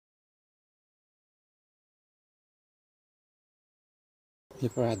You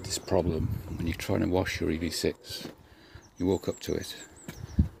ever had this problem when you're trying to wash your EV6? You walk up to it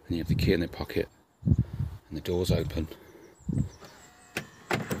and you have the key in the pocket and the door's open.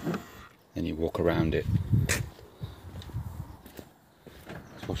 Then you walk around it,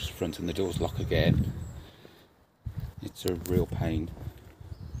 wash the front and the doors lock again. It's a real pain.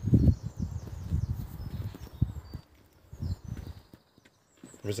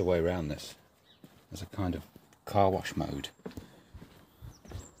 There is a way around this. There's a kind of car wash mode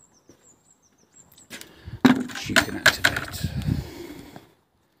which you can activate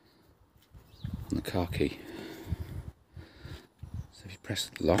on the car key. So if you press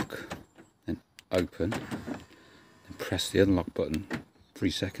the lock, then open, then press the unlock button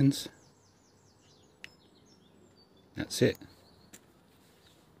 3 seconds. That's it.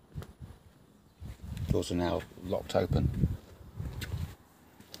 Doors are now locked open.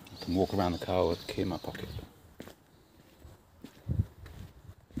 I can walk around the car with the key in my pocket.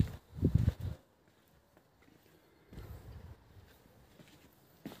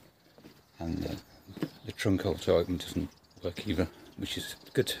 And the trunk auto open doesn't work either, which is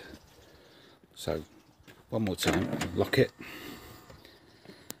good. So one more time, lock it.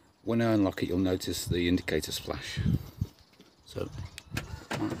 When I unlock it, you'll notice the indicators flash. So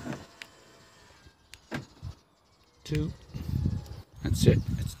 1, 2, that's it,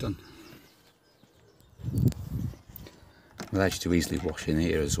 it's done. Allows you to easily wash in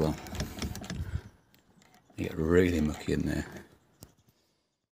here as well. You get really mucky in there.